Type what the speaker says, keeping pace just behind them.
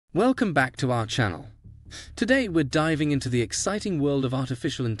Welcome back to our channel. Today we're diving into the exciting world of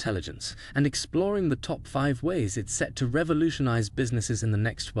artificial intelligence and exploring the top 5 ways it's set to revolutionize businesses in the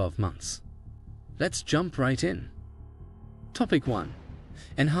next 12 months. Let's jump right in. Topic 1.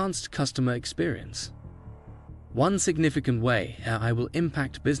 Enhanced customer experience. One significant way AI will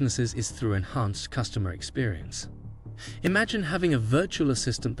impact businesses is through enhanced customer experience. Imagine having a virtual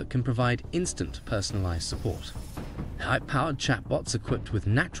assistant that can provide instant personalized support. AI-powered chatbots equipped with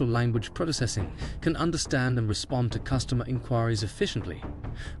natural language processing can understand and respond to customer inquiries efficiently,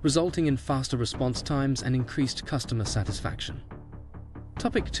 resulting in faster response times and increased customer satisfaction.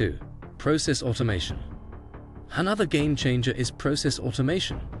 Topic 2. Process automation. Another game changer is process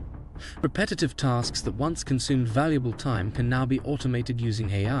automation. Repetitive tasks that once consumed valuable time can now be automated using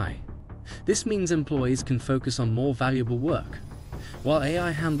AI. This means employees can focus on more valuable work, while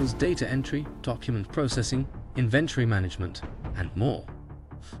AI handles data entry, document processing, inventory management, and more.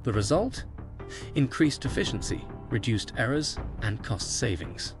 The result? Increased efficiency, reduced errors, and cost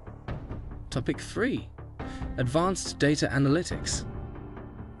savings. Topic 3. Advanced data analytics.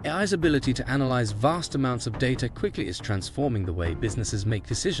 AI's ability to analyze vast amounts of data quickly is transforming the way businesses make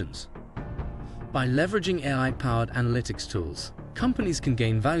decisions. By leveraging AI-powered analytics tools, companies can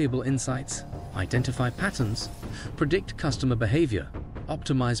gain valuable insights, identify patterns, predict customer behavior,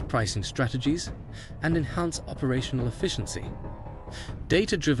 optimize pricing strategies, and enhance operational efficiency.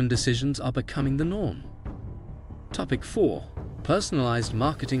 Data-driven decisions are becoming the norm. Topic 4. Personalized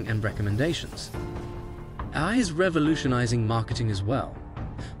marketing and recommendations. AI is revolutionizing marketing as well.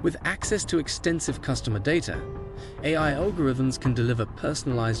 With access to extensive customer data, AI algorithms can deliver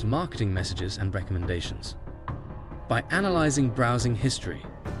personalized marketing messages and recommendations. By analyzing browsing history,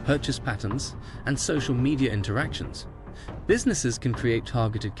 purchase patterns, and social media interactions, businesses can create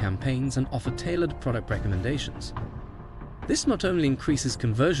targeted campaigns and offer tailored product recommendations. This not only increases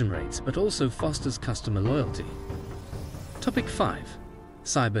conversion rates but also fosters customer loyalty. Topic 5.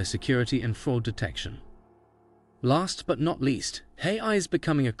 Cybersecurity and fraud detection. Last but not least, AI is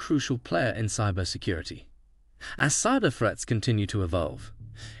becoming a crucial player in cybersecurity. As cyber threats continue to evolve,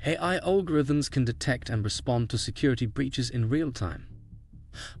 AI algorithms can detect and respond to security breaches in real time.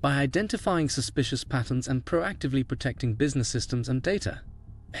 By identifying suspicious patterns and proactively protecting business systems and data,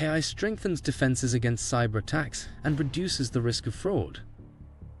 AI strengthens defenses against cyber attacks and reduces the risk of fraud.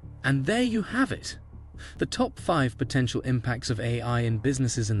 And there you have it. The top 5 potential impacts of AI in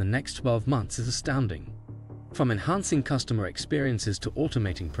businesses in the next 12 months is astounding. From enhancing customer experiences to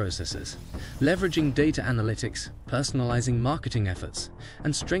automating processes, leveraging data analytics, personalizing marketing efforts,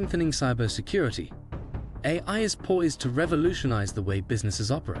 and strengthening cybersecurity, AI is poised to revolutionize the way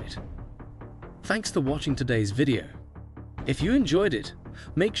businesses operate. Thanks for watching today's video. If you enjoyed it,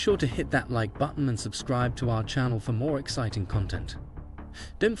 make sure to hit that like button and subscribe to our channel for more exciting content.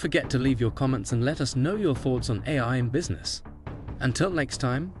 Don't forget to leave your comments and let us know your thoughts on AI in business. Until next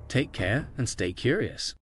time, take care and stay curious.